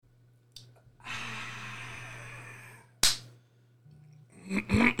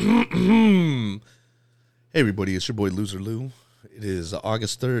Hey everybody, it's your boy Loser Lou. It is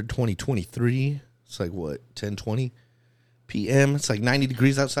August 3rd, 2023. It's like what, 10:20 p.m. It's like 90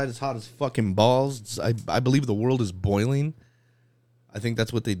 degrees outside. It's hot as fucking balls. I believe the world is boiling. I think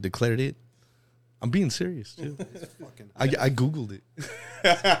that's what they declared it. I'm being serious too. I googled it.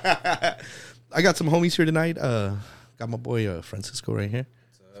 I got some homies here tonight. Got my boy Francisco right here.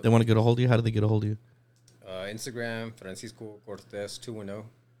 They want to get a hold of you. How do they get a hold of you? Instagram, Francisco Cortes 210.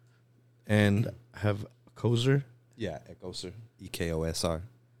 And have EKOSR. Yeah, EKOSR, EKOSR.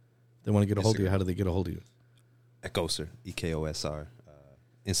 They want to get a hold of you. How do they get a hold of you? EKOSR, EKOSR.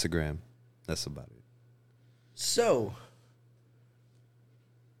 Instagram. That's about it. So,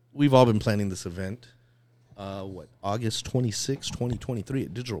 we've all been planning this event. August 26, 2023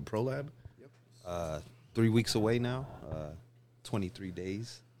 at Digital Pro Lab? Yep. 3 weeks away now. 23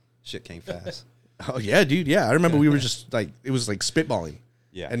 days. Shit came fast. Oh, yeah, dude. Yeah, I remember we were just like, it was like spitballing.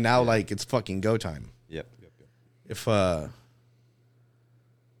 Yeah. And now, like, it's fucking go time. Yep. If, I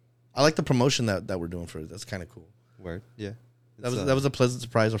like the promotion that we're doing for it. That's kind of cool. Word. Yeah. That was a pleasant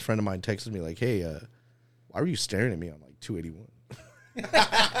surprise. A friend of mine texted me like, hey, why were you staring at me on like 281?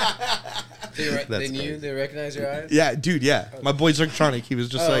 They recognize your eyes? Yeah, dude, yeah. My boy Zerktronic, he was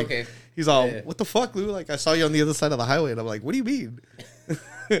just okay. He's all, what the fuck, Lou? Like, I saw you on the other side of the highway. And I'm like, what do you mean?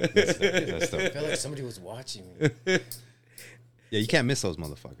 That's I feel like somebody was watching me. Yeah, you can't miss those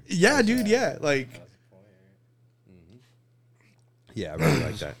motherfuckers. Yeah, dude, yeah. Like, yeah, I really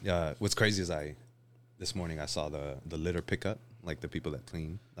like that. What's crazy is this morning I saw the litter pickup, like the people that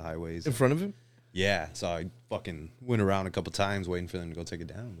clean the highways. in front of him? Yeah, so I fucking went around a couple times waiting for them to go take it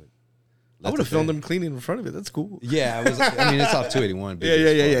down. But I would have filmed them cleaning in front of it. That's cool. Yeah, I mean, it's off 281.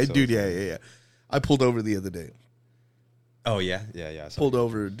 Yeah, so dude, yeah. I pulled over the other day. Oh, yeah. Pulled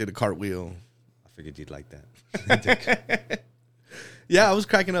over, did a cartwheel. I figured you'd like that. Yeah, I was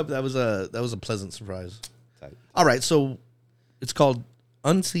cracking up. That was a pleasant surprise. Tight. All right, so it's called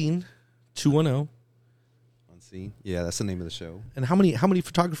Unseen 210. Unseen? Yeah, that's the name of the show. And how many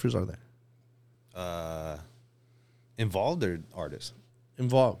photographers are there? Involved or artists?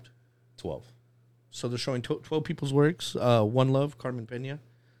 Involved. 12. So they're showing 12 people's works. One Love, Carmen Pena,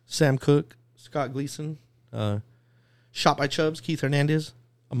 Sam Cooke, Scott Gleason, Shot by Chubbs, Keith Hernandez,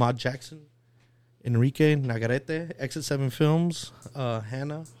 Ahmad Jackson, Enrique Nagarete, Exit 7 Films,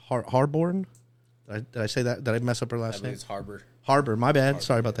 Hannah Harborn. Did I say that? Did I mess up her last name? It's Harbor. Harbor, my bad.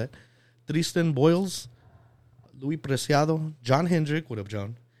 Sorry about that. Tristan Boyles, Luis Preciado, John Hendrick. What up,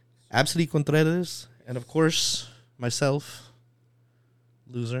 John? Absidy Contreras, and of course, myself,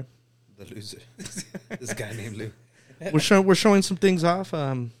 Loser. The loser. This guy named Lou. We're showing some things off.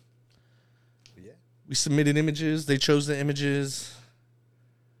 Yeah. We submitted images. They chose the images.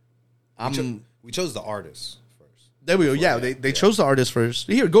 We chose the artists first. There we go. Yeah, they chose the artist first.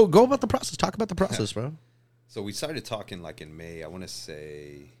 Here, go about the process. Talk about the process, bro. So we started talking like in May. I want to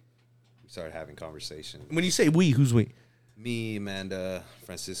say we started having conversations. When you say we, who's we? Me, Amanda,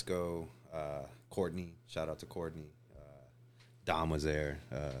 Francisco, Courtney. Shout out to Courtney. Dom was there.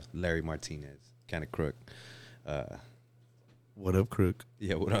 Larry Martinez, kind of Crook. What up, Crook?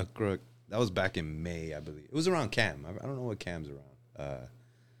 Yeah, what up, Crook? That was back in May, I believe. It was around Cam. I don't know what Cam's around.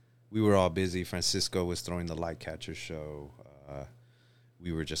 We were all busy. Francisco was throwing the Light Catcher show.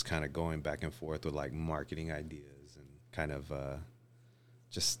 We were just kind of going back and forth with like marketing ideas and kind of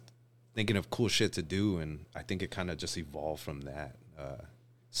just thinking of cool shit to do. And I think it kind of just evolved from that.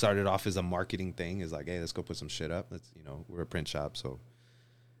 Started off as a marketing thing. Is like, hey, let's go put some shit up. We're a print shop, so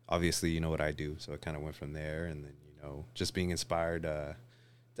obviously you know what I do. So it kind of went from there. And then, just being inspired,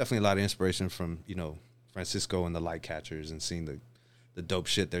 definitely a lot of inspiration from, Francisco and the Light Catchers and seeing the dope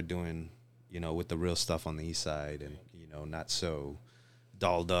shit they're doing, with the real stuff on the east side and, not so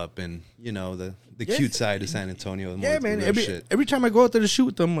dolled up and, the cute side of San Antonio. Yeah, man. Every time I go out there to shoot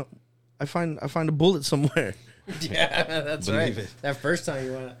with them, I find a bullet somewhere. Yeah, that's Believe right. it. That first time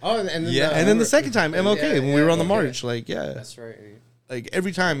you went. Oh, and then and then the second time, MLK, when we were on the MLK. march. Like, yeah. That's right. Like,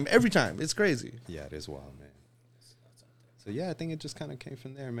 every time. It's crazy. Yeah, it is wild, man. So, yeah, I think it just kind of came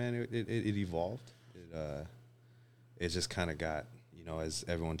from there, man. It evolved. It just kind of got, as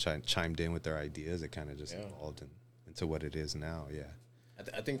everyone chimed in with their ideas, it kind of just evolved into what it is now, yeah.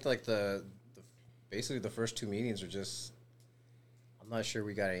 I think, like, basically the first two meetings were just, I'm not sure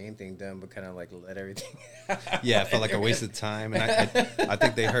we got anything done, but kind of, like, let everything Yeah, I felt like a waste of time. And I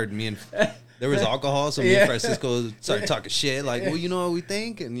think they heard me and there was alcohol, so me and Francisco started talking shit, like, well, you know what we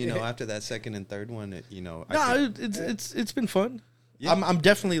think? And, after that second and third one, It's been fun. Yeah. I'm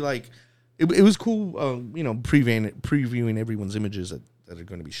definitely like, it was cool, previewing everyone's images that are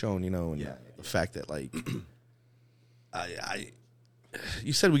going to be shown, and the fact that like,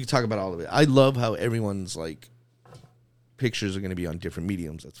 you said we could talk about all of it. I love how everyone's like pictures are going to be on different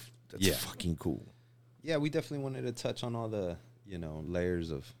mediums. That's fucking cool. Yeah, we definitely wanted to touch on all the,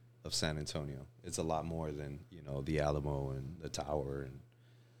 layers of San Antonio. It's a lot more than, the Alamo and the tower and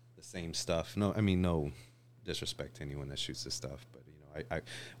the same stuff. No, I mean, no disrespect to anyone that shoots this stuff, but, I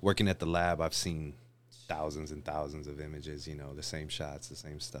working at the lab, I've seen thousands and thousands of images, the same shots, the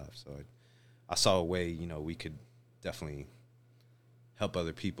same stuff. So I saw a way, we could definitely help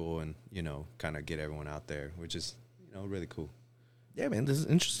other people and, kind of get everyone out there, which is, really cool. Yeah, man, this is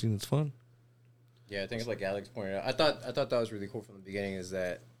interesting. It's fun. Yeah, I think it's like Alex pointed out. I thought that was really cool from the beginning is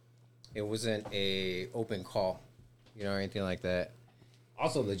that it wasn't a open call, or anything like that.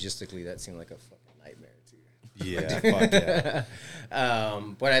 Also, logistically, that seemed like a fucking nightmare too. Yeah, fuck yeah.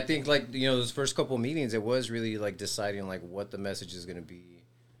 But I think like those first couple of meetings, it was really like deciding like what the message is going to be,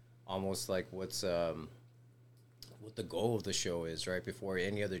 almost like what the goal of the show is, right? Before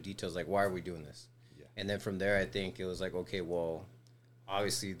any other details, like why are we doing this? Yeah. And then from there, I think it was like, okay, well,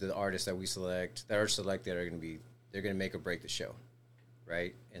 obviously the artists that are selected are going to make or break the show,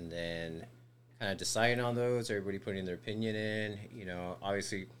 right? And then kind of deciding on those, everybody putting their opinion in,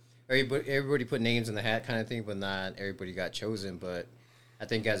 obviously everybody put names in the hat kind of thing, but not everybody got chosen. But I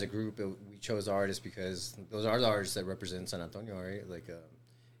think as a group, we chose artists because those are the artists that represent San Antonio, right? Like,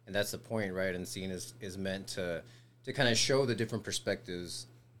 and that's the point, right? And scene is meant to kind of show the different perspectives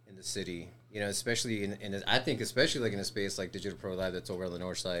in the city, especially especially like in a space like Digital Pro Live that's over on the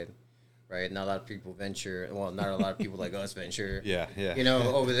north side, right? Not a lot of people venture. Well, not a lot of people like us venture. Yeah.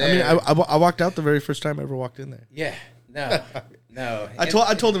 Over there. I mean, I walked out the very first time I ever walked in there. Yeah. No. I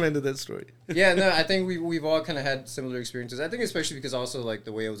told him end of that story. Yeah, no, I think we've all kind of had similar experiences. I think especially because also like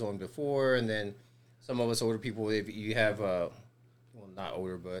the way it was owned before, and then some of us older people, if you have not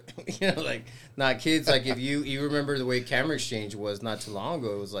older, but like not kids. Like if you remember the way Camera Exchange was not too long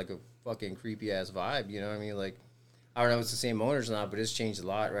ago, it was like a fucking creepy ass vibe. You know what I mean? Like I don't know if it's the same owners or not, but it's changed a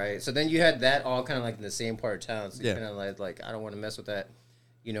lot, right? So then you had that all kind of like in the same part of town. So you kind of like I don't want to mess with that,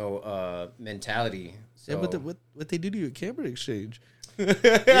 mentality. So. Yeah, but what they do to you at Camera Exchange? Man,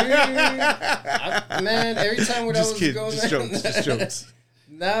 every time when I was going, just jokes.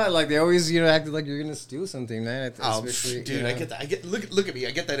 Nah, like they always, acted like you're gonna steal something, man. Dude, I get that. I get look at me.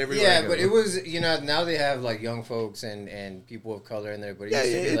 I get that everywhere. Yeah, but it was, now they have like young folks and people of color in there. But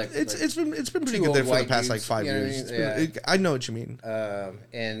it's been pretty good there for the past like 5 years. I know what you mean.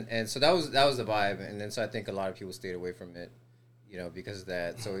 And so that was the vibe, and then so I think a lot of people stayed away from it, because of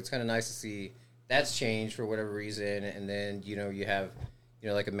that. So it's kind of nice to see that's changed for whatever reason, and then you have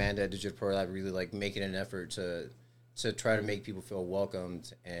like Amanda at Digital Pro Lab really like making an effort to try to make people feel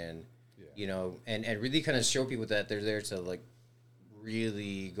welcomed and and really kind of show people that they're there to like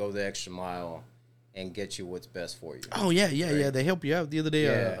really go the extra mile and get you what's best for you. Oh yeah, they help you out. The other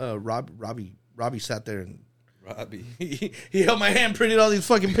day, Robbie sat there and he held my hand, printed all these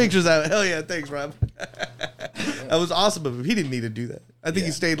fucking pictures out. Hell yeah, thanks, Rob. That was awesome of him. He didn't need to do that. I think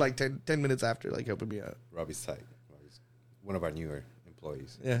he stayed like 10 minutes after, like helping me out. Robbie's tight. Robbie's one of our newer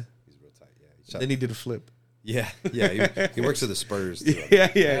employees. Yeah, he's real tight. Yeah, then he did a flip. Yeah. He works for the Spurs too.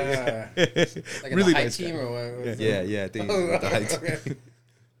 Yeah. Like really nice team or what? Yeah. I think he's the high team.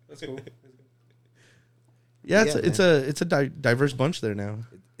 That's cool. Yeah, it's a diverse bunch there now.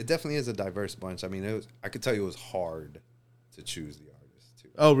 It definitely is a diverse bunch. I mean, I could tell you it was hard to choose the artists too.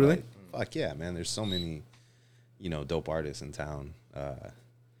 Oh, really? Fuck yeah, man. There's so many, dope artists in town,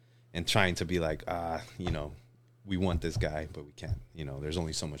 and trying to be like, we want this guy, but we can't. There's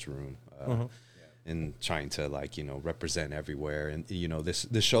only so much room. And trying to like represent everywhere, and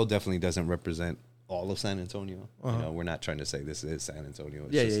this show definitely doesn't represent all of San Antonio. We're not trying to say this is San Antonio.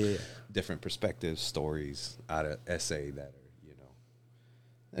 It's just different perspectives, stories out of SA that are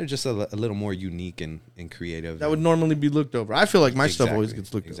they're just a little more unique and creative. That would normally be looked over. I feel like my stuff always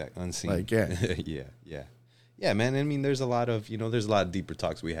gets looked over. Unseen. Like yeah, man. I mean, there's a lot of there's a lot of deeper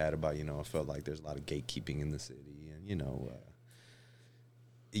talks we had about I felt like there's a lot of gatekeeping in the city, and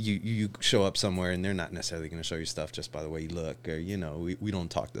you show up somewhere and they're not necessarily going to show you stuff just by the way you look, or we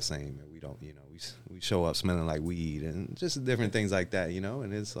don't talk the same, or we don't we show up smelling like weed and just different things like that,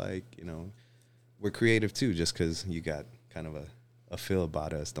 and it's like we're creative too. Just because you got kind of a feel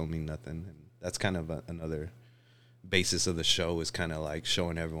about us don't mean nothing, and that's kind of another basis of the show is kind of like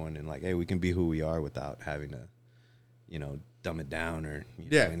showing everyone and like, hey, we can be who we are without having to dumb it down or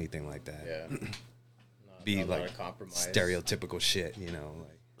anything like that. Be like stereotypical shit,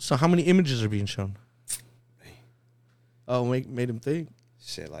 like. So how many images are being shown? Oh, made him think.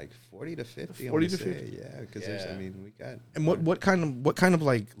 Shit, like 40 to 50. 40 to 50. Yeah, because we got. And what kind of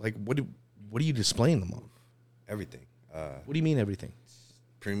like what are you displaying them on? Everything. What do you mean everything?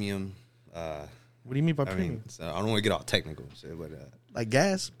 premium. What do you mean by I premium? mean, so I don't want to get all technical, shit, but Like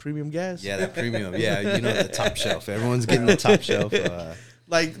gas, premium gas. yeah, that premium. Yeah, you know, the top shelf. Everyone's getting the top shelf.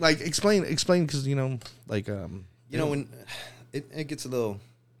 Like explain because like you know when it gets a little,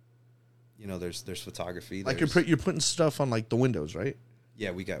 you know, there's photography. Like you're putting stuff on like the windows, right?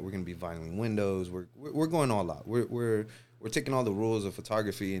 Yeah, we're gonna be vinyling windows. We're going all out. We're taking all the rules of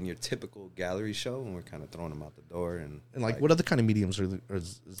photography in your typical gallery show, and we're kind of throwing them out the door. And like what other kind of mediums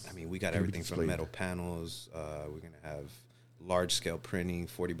I mean, we got everything from metal panels. We're gonna have large scale printing,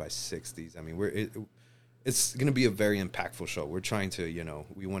 40 by 60s. I mean, it's gonna be a very impactful show. We're trying to, you know,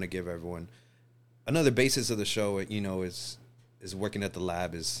 we want to give everyone another basis of the show. You know, is working at the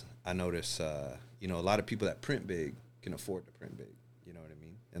lab. Is I notice, you know, a lot of people that print big can afford to print big. You know what I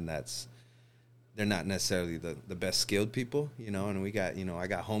mean? And they're not necessarily the best skilled people, you know, and we got, you know, I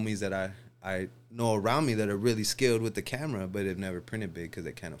got homies that I know around me that are really skilled with the camera, but have never printed big because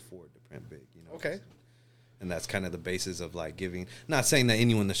they can't afford to print big, you know. Okay. And that's kind of the basis of like giving, not saying that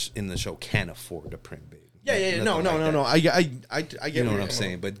anyone in the show can afford to print big. Yeah. No. I get you know what I'm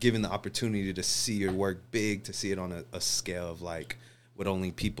saying, but giving the opportunity to see your work big, to see it on a scale of like with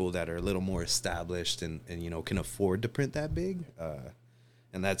only people that are a little more established and you know, can afford to print that big.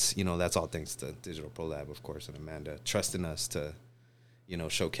 And that's, you know, that's all thanks to Digital Pro Lab, of course, and Amanda trusting us to, you know,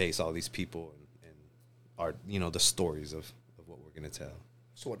 showcase all these people and our, you know, the stories of what we're going to tell.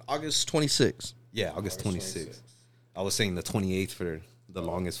 So what, August 26th? Yeah, August 26th. I was saying the 28th for the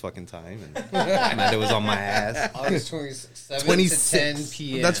longest fucking time, and Amanda was on my ass. August 27th to 10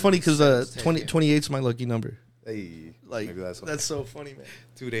 p.m. That's funny because 28 is my lucky number. Hey, like, that's so funny, man.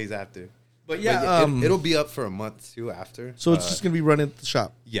 2 days after. But yeah, it'll be up for a month too after. So it's just gonna be running at the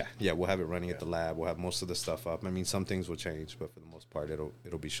shop. Yeah, we'll have it running at the lab. We'll have most of the stuff up. I mean, some things will change, but for the most part,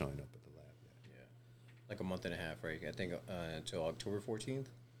 it'll be showing up at the lab. Yeah, like a month and a half, right? I think until October 14th.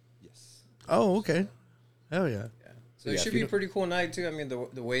 Yes. Oh, okay. Hell yeah. Yeah. So it should be a pretty cool night too. I mean,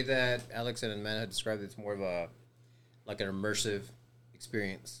 the way that Alex and Amanda had described it, it's more of a like an immersive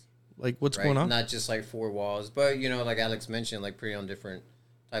experience. Like what's right? going on? Not just like four walls, but you know, like Alex mentioned, like pretty on different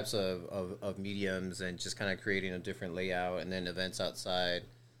types of mediums and just kind of creating a different layout and then events outside.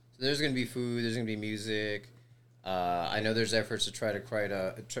 So there's going to be food, there's going to be music. I know there's efforts to try to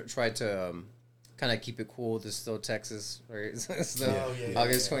kind of keep it cool. This is still Texas, right? So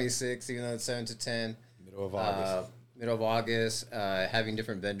August 26th, even though it's 7 to 10. Middle of August, having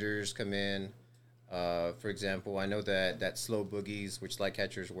different vendors come in. For example, I know that Slow Boogies, which Light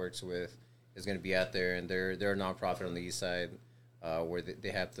Catchers works with, is going to be out there, and they're a nonprofit on the east side. Where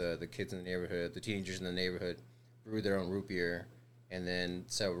they have the kids in the neighborhood, the teenagers in the neighborhood, brew their own root beer, and then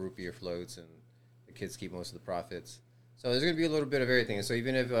sell root beer floats, and the kids keep most of the profits. So there's going to be a little bit of everything. So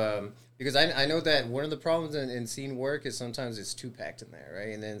even if, because I know that one of the problems in scene work is sometimes it's too packed in there,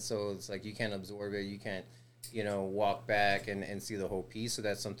 right? And then so it's like you can't absorb it, you can't, you know, walk back and see the whole piece. So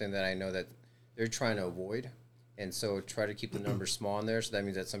that's something that I know that they're trying to avoid. And so try to keep the numbers small in there. So that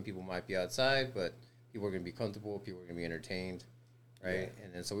means that some people might be outside, but people are going to be comfortable, people are going to be entertained. Right, yeah.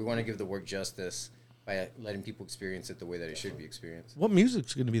 And then so we want to give the work justice by letting people experience it the way that it should be experienced. What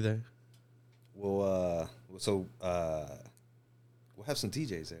music's going to be there? We'll have some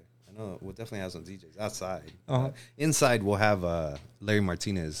DJs there. I know we'll definitely have some DJs outside. Inside, we'll have Larry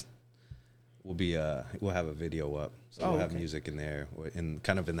Martinez. We'll have a video up, so we'll have music in there, in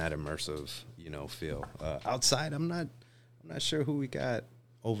kind of in that immersive, you know, feel. Outside, I'm not sure who we got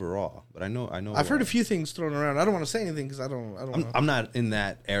overall, but I know. I've heard a few things thrown around. I don't want to say anything because I don't know. I'm not in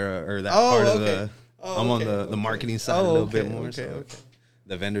that era or that part of the. I'm on the marketing side a little bit more. Okay.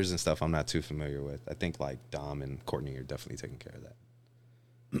 The vendors and stuff, I'm not too familiar with. I think like Dom and Courtney are definitely taking care of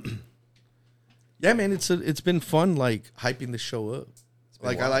that. Yeah, man, it's been fun, like hyping the show up.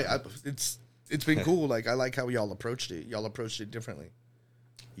 Like it's been cool. Like I like how y'all approached it. Y'all approached it differently.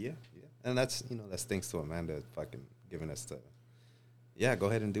 Yeah, and that's thanks to Amanda fucking giving us the. Yeah, go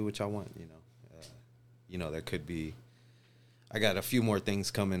ahead and do what y'all want, you know. There could be... I got a few more things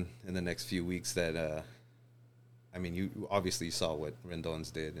coming in the next few weeks that... I mean, you obviously saw what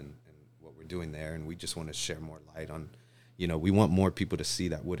Rendon's did and what we're doing there, and we just want to share more light on... You know, we want more people to see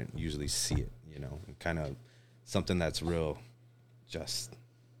that wouldn't usually see it, you know, and kind of something that's real, just,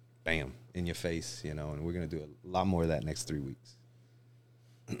 bam, in your face, you know, and we're going to do a lot more of that next 3 weeks.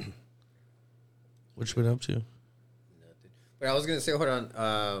 What you been up to? But I was gonna say, hold on,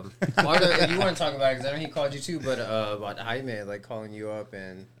 Marta, if you want to talk about it, because I know he called you too, but about Jaime, like calling you up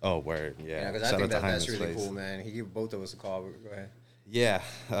and word, yeah, because I think that's really cool, man. He gave both of us a call. Go ahead. Yeah,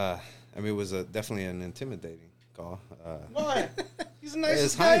 I mean, it was definitely an intimidating call. Why? He's the nicest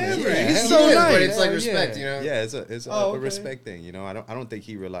It's guy Hyman. ever. Yeah, He's hell so yeah. nice. But it's like Hell respect, yeah. you know? Yeah, it's a okay. respect thing. You know, I don't think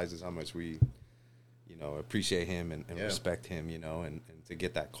he realizes how much we, you know, appreciate him and Yeah. respect him. You know, and to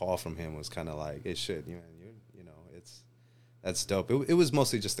get that call from him was kind of like it should. You know, that's dope. It was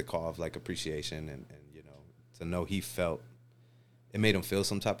mostly just a call of like appreciation and you know to know he felt. It made him feel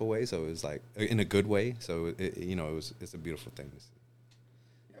some type of way, so it was like in a good way. So you know, it's a beautiful thing to see.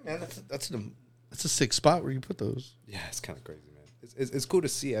 Yeah, man, that's a sick spot where you put those. Yeah, it's kind of crazy, man. It's cool to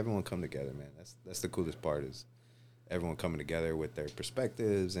see everyone come together, man. That's the coolest part is everyone coming together with their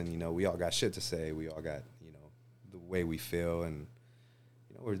perspectives, and you know, we all got shit to say. We all got you know the way we feel, and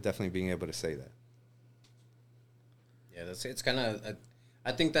you know, we're definitely being able to say that. Yeah, it's kind of.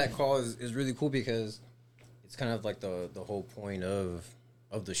 I think that call is really cool because it's kind of like the whole point of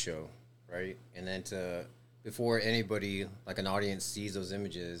the show, right? And then before anybody like an audience sees those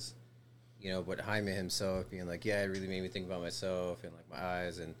images, you know, but Jaime himself being like, yeah, it really made me think about myself and like my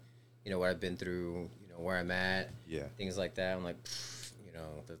eyes and you know what I've been through, you know where I'm at, Yeah, things like that. I'm like, you know,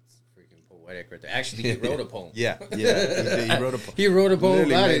 that's freaking poetic right there. Actually, he wrote a poem. yeah. He wrote a poem. He wrote a poem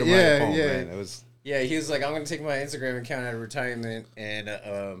Literally about made it. him write a Yeah, poem, yeah. man. It was. Yeah, he was like, I'm going to take my Instagram account out of retirement and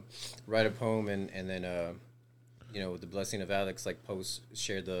write a poem and then, you know, with the blessing of Alex, like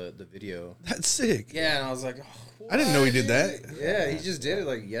share the video. That's sick. Yeah, and I was like, oh, I didn't know he did that. Yeah, he just did it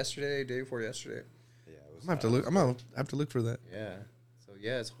like yesterday, day before yesterday. Yeah, it was. I'm gonna have to look for that. Yeah. So,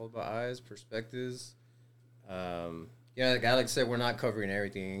 yeah, it's all about eyes, perspectives. Yeah, like Alex said, we're not covering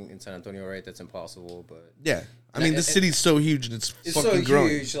everything in San Antonio, right? That's impossible, but... Yeah, I mean, this city's so huge and it's It's fucking so growing.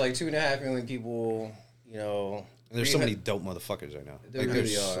 huge, like 2.5 million people, you know... And there's so many dope motherfuckers right now. There Like, really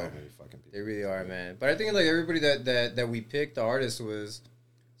there's are. so many fucking people. They really are, man. But I think like everybody that we picked, the artist was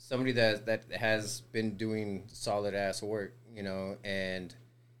somebody that has been doing solid ass work, you know, and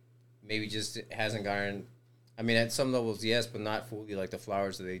maybe just hasn't gotten. I mean, at some levels, yes, but not fully like the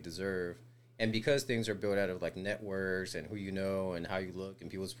flowers that they deserve. And because things are built out of like networks and who you know and how you look and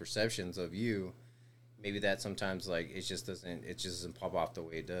people's perceptions of you, maybe that sometimes like it just doesn't pop off the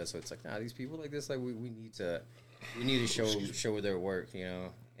way it does. So it's like, nah, these people like this, like we need to show their work, you know.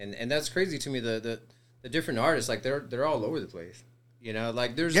 And that's crazy to me. The different artists, like they're all over the place, you know.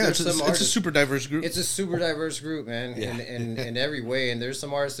 Like there's some artists. It's a super diverse group. It's a super diverse group, man, Yeah. in every way. And there's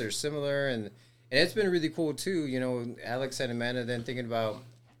some artists that are similar, and it's been really cool too. You know, Alex and Amanda then thinking about,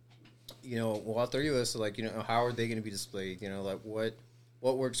 you know, well, all three of us, like, you know, how are they going to be displayed? You know, like what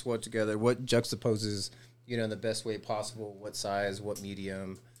works well together, what juxtaposes, you know, in the best way possible, what size, what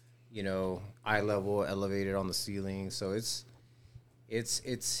medium, you know, eye level, elevated on the ceiling. So it's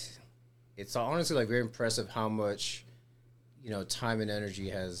honestly like very impressive how much, you know, time and energy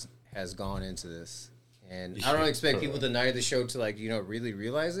has gone into this. And I don't expect people the night of the show to like, you know, really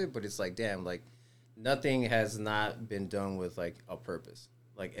realize it, but it's like, damn, like nothing has not been done with like a purpose.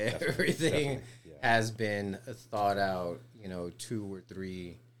 Like everything has been thought out, you know, two or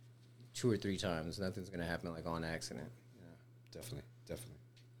three times. Nothing's gonna happen like on accident. You know? Definitely.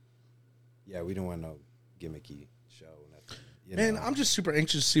 Yeah, we don't want no gimmicky show. Nothing, you Man, know. I'm just super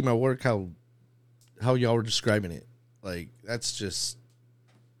anxious to see my work. How y'all were describing it, like that's just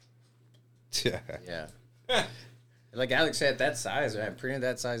Yeah. Like Alex said, that size, right? Printing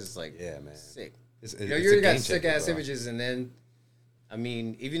that size is like man, sick. It's You know, it's you a already got game sick changer, ass bro. images, and then, I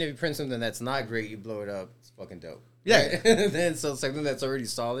mean, even if you print something that's not great, you blow it up. It's fucking dope. Yeah. Right? Then so something that's already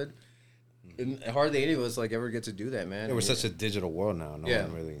solid. And hardly any of us like ever get to do that, man. Yeah, we're such a digital world now. No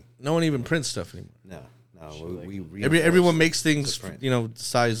one really. no one even prints stuff anymore. No. We Everyone makes things, the print. you know, the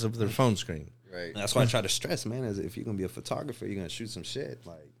size of their phone screen. right. And that's why I try to stress, man, is if you're gonna be a photographer, you're gonna shoot some shit,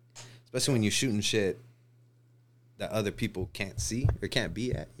 like especially when you're shooting shit that other people can't see or can't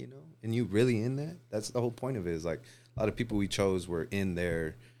be at, you know, and you really in that. That's the whole point of it. Is like a lot of people we chose were in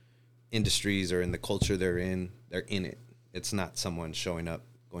their industries or in the culture they're in. They're in it. It's not someone showing up,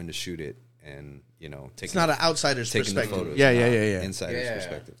 going to shoot it, and you know, taking It's not an outsider's taking the perspective. photos. Yeah. Insider's Yeah.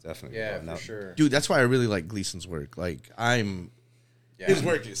 perspective, definitely. Yeah, bro. for sure. Dude, that's why I really like Gleason's work. Like, Yeah. his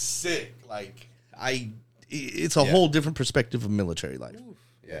work is sick. Like, it's a whole different perspective of military life.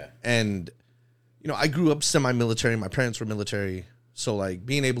 Yeah. And, you know, I grew up semi-military. My parents were military. So, like,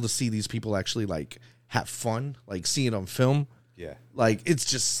 being able to see these people actually, like, have fun, like, see it on film, Yeah, like, it's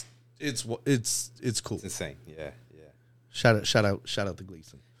just, it's cool. it's insane. Yeah. Shout out to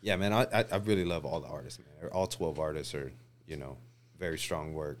Gleason. Yeah, man, I really love all the artists, man. All 12 artists are, you know, very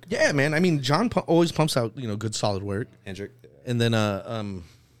strong work. Yeah, man. I mean, John always pumps out, you know, good solid work. Hendrick. And then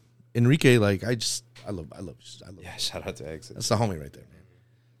Enrique, like, I love. Yeah, shout out to Exit. That's the homie right there, man.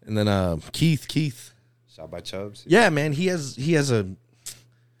 And then Keith. Shot by Chubbs. Yeah, man. He has a.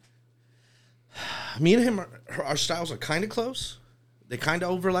 Me and him, our styles are kind of close, they kind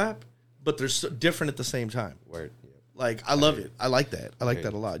of overlap, but they're so different at the same time. Word. Yeah. Like, I love it. I like that. I like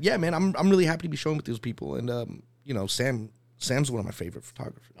that a lot. Yeah, man, I'm really happy to be showing with those people. And, you know, Sam's one of my favorite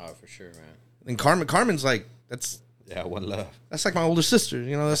photographers. Oh, for sure, man. And Carmen's like, Yeah, one love. that's like my older sister.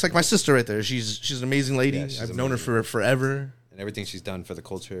 You know, that's like my sister right there. She's an amazing lady. Yeah, she's I've known her amazing. for forever. And everything she's done for the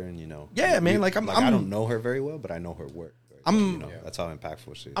culture, and, you know. Yeah, man, like, I don't know her very well, but I know her work. Right? You know, that's how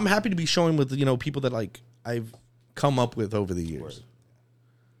impactful she is. I'm happy to be showing with, you know, people that, like, I've come up with over the years. Word.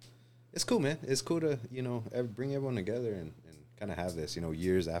 It's cool, man. It's cool to, you know, bring everyone together and kind of have this, you know,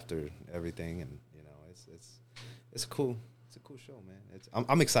 years after everything, and, you know, it's cool. It's a cool show, man.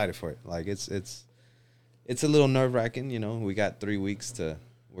 I'm excited for it. Like, it's a little nerve wracking, you know. We got 3 weeks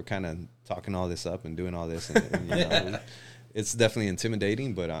we're kind of talking all this up and doing all this, and you know, it's definitely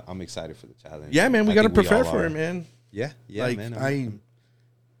intimidating, but I'm excited for the challenge. Yeah, man, we got to think we prepare all for are. it, man. Yeah, Like, man.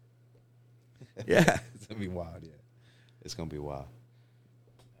 Yeah. It's gonna be wild. Yeah, it's gonna be wild.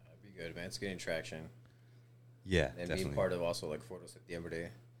 That'd be good, man. It's getting traction. Yeah, And definitely. being part of also like Foros Septiembre Day.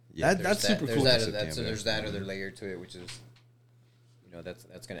 Yeah, That's super there's cool. There's that other layer to it, which is, you know,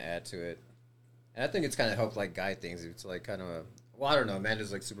 that's gonna add to it. And I think it's kind of helped like guide things. It's like kind of I don't know.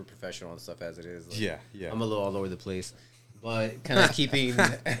 Amanda's like super professional and stuff as it is. Like, yeah. I'm a little all over the place, but kind of keeping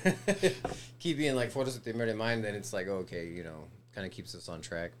like Foros Septiembre in mind. Then it's like okay, you know, kind of keeps us on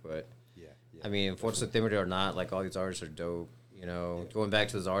track. But yeah. I mean, Foros Septiembre or not, like all these artists are dope. You know, going back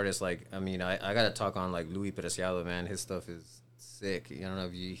to his artists, like I mean, I gotta talk on like Louis Preciado, man. His stuff is sick. I don't know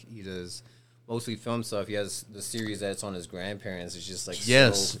if he does mostly film stuff. He has the series that's on his grandparents. It's just like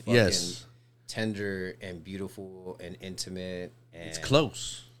so fucking tender and beautiful and intimate. And It's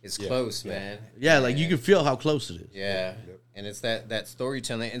close. It's close, man. Yeah, like you can feel how close it is. Yeah, and it's that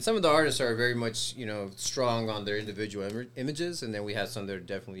storytelling. And some of the artists are very much, you know, strong on their individual images, and then we have some that are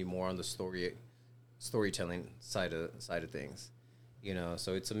definitely more on the storytelling side of things. You know,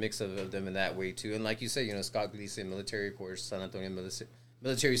 so it's a mix of them in that way too. And like you said, you know, Scott Gleason, military, of course, San Antonio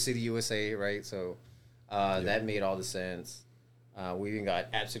Military City, USA, right? So that made all the sense. We even got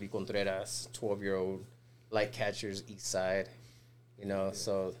Absoly Contreras, 12-year-old light catchers, East Side. You know,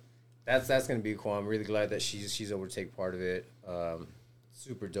 so that's gonna be cool. I'm really glad that she's able to take part of it.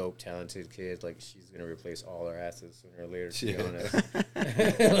 Super dope, talented kid. Like she's gonna replace all our asses sooner or later. To be honest,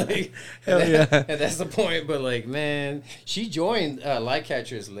 like, Hell yeah. and that's the point. But like, man, she joined light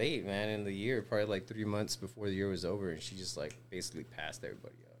catchers late, man, in the year, probably like 3 months before the year was over, and she just like basically passed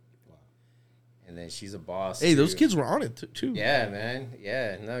everybody up. Wow. And then she's a boss. Hey, those kids were on it too. Yeah, man.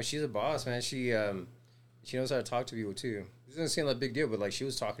 Yeah, no, she's a boss, man. She knows how to talk to people too. It doesn't seem like a big deal, but like she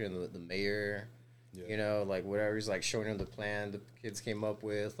was talking to the mayor, you know, like whatever. He's like showing him the plan the kids came up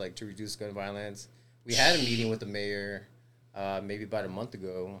with, like to reduce gun violence. We had a meeting with the mayor, maybe about a month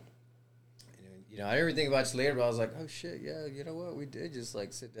ago. And, you know, I didn't even think about it later, but I was like, oh shit, yeah, you know what? We did just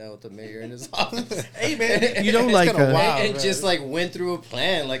like sit down with the mayor in his office. Hey man, you know, like and just like went through a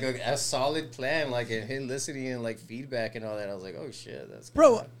plan, like a solid plan, like and him listening and like feedback and all that. I was like, oh shit, that's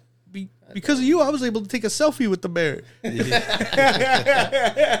bro. Because of you, I was able to take a selfie with the mayor. That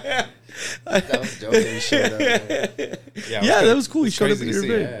was dope that he showed up, man. Yeah, that was cool. He showed up at Crazy to your see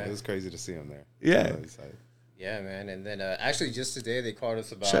him. event. It was crazy to see him there. Yeah. Yeah, man. And then actually just today they called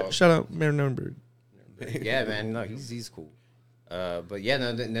us about Shout out Mayor Nurnberg. Yeah, man. No, he's cool. But yeah,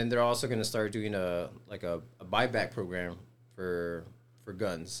 no, then they're also going to start doing a buyback program for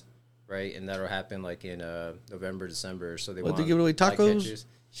guns, right? And that'll happen like in November, December. So they want to give away light tacos? catchers.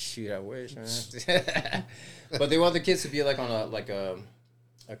 Shoot, I wish, man. But they want the kids to be like on a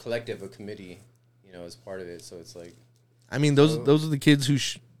collective, a committee, you know, as part of it. So it's like, I mean, those are the kids who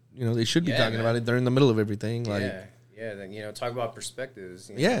you know, they should be talking about it. They're in the middle of everything. Like, yeah. Then you know, talk about perspectives.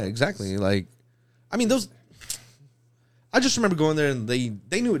 You know? Yeah, exactly. Like, I mean, those. I just remember going there and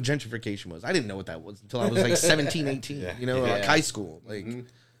they knew what gentrification was. I didn't know what that was until I was like 17, 18, you know, like high school. Like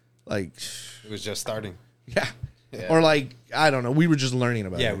It was just starting. Yeah. Or like, I don't know. We were just learning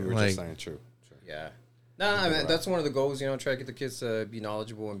about it. Yeah, we were like, just saying true. Yeah. No, I mean, that's one of the goals, you know, try to get the kids to be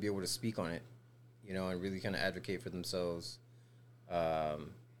knowledgeable and be able to speak on it, you know, and really kind of advocate for themselves.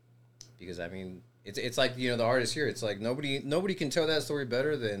 Because, I mean, it's like, you know, the artist here, it's like nobody can tell that story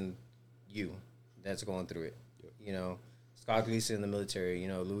better than you that's going through it. You know, Scott Gleason in the military, you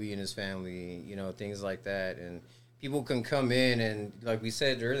know, Louis and his family, you know, things like that. And people can come in and, like we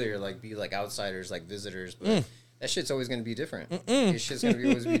said earlier, like be like outsiders, like visitors, but that shit's always going to be different. This shit's going to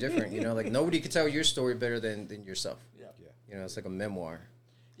always be different, you know? Like, nobody can tell your story better than yourself. Yeah. You know, it's like a memoir.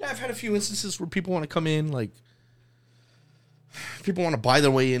 Yeah, I've had a few instances where people want to come in, like, people want to buy their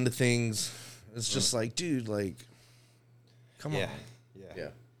way into things. It's just like, dude, like, come on. Yeah.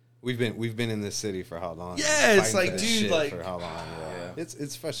 We've been in this city for how long? Yeah, it's Fighting like, for this dude, shit like, for how long?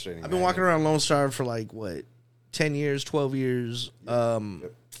 It's frustrating. I've been walking around Lone Star for like, what, 10 years, 12 years. Been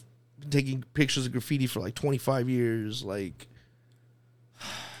taking pictures of graffiti for like 25 years. Like,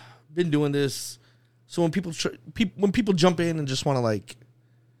 been doing this. So when people jump in and just want to like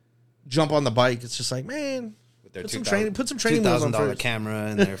jump on the bike, it's just like, man, put some training wheels on $2,000 first. camera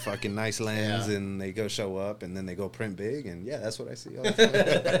and their fucking nice lens, and they go show up, and then they go print big, and that's what I see all the time.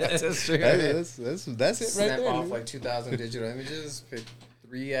 That's true. That's it right Snap there. off dude. like 2,000 digital images, pick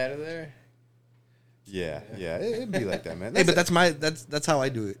 3 out of there. Yeah, it'd be like that, man. Hey, but that's how I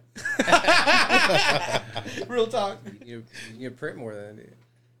do it. Real talk. You need to print more than that.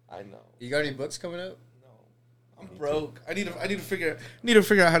 I know. You got any books coming up? No, I'm broke. I need to figure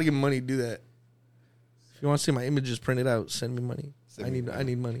out how to get money to do that. If you want to see my images printed out, send me money. I need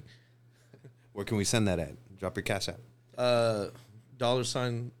money. Where can we send that at? Drop your cash app. $,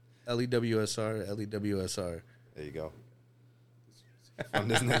 LEWSR. There you go. On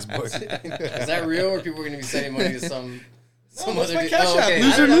this next book. Is that real, or people are going to be sending money to some that's other my dude? cash app. Okay.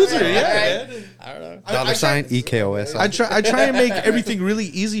 Loser. All Yeah. right. I don't know. $EKOSR. I try and make everything really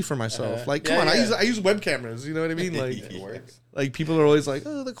easy for myself. Like, come on, yeah. I use web cameras. You know what I mean? Like, It works. like people are always like,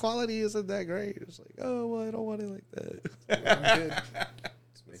 oh, the quality isn't that great. It's like, oh, well, I don't want it like that. Good.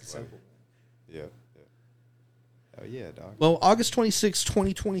 Let's make it simple. Yeah. Oh yeah, dog. Well, August 26,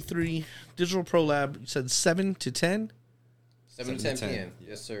 2023, Digital Pro Lab. You said 7 to 10. 7 to 10 p.m.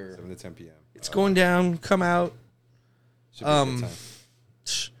 Yes, sir. 7 to 10 p.m. It's going down. Come out. Should be a good time.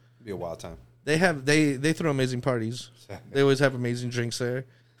 Should be a wild time. They throw amazing parties. They always have amazing drinks there.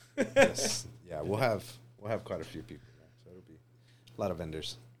 Yes. Yeah, we'll have quite a few people there, so it'll be a lot of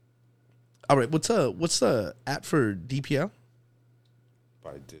vendors. All right, what's the app for DPL?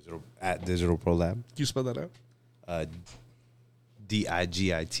 Probably Digital Pro Lab. Can you spell that out?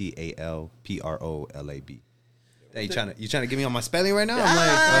 DIGITALPROLAB. Hey, you trying to get me on my spelling right now?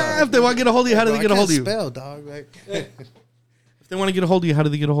 I'm If they want to get a hold of you, how do they get a hold of you? Spell, dog. Like, If they want to get a hold of you, how do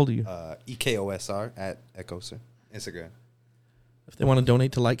they get a hold of you? EKOSR at EKOSR. Instagram. If they want to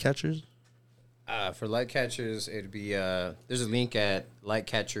donate to light catchers? For light catchers, it'd be there's a link at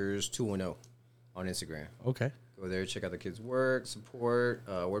lightcatchers210 on Instagram. Okay. Go there, check out the kids' work, support.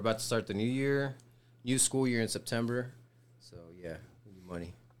 We're about to start the new school year in September. So yeah, we need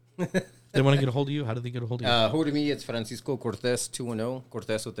money. If they want to get a hold of you, how do they get a hold of you? Hold of me, it's Francisco Cortes 210,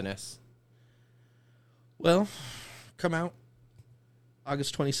 Cortes with an S. Well, come out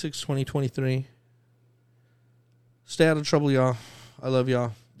August 26, 2023. Stay out of trouble, y'all. I love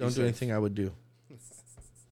y'all. Don't do anything I would do.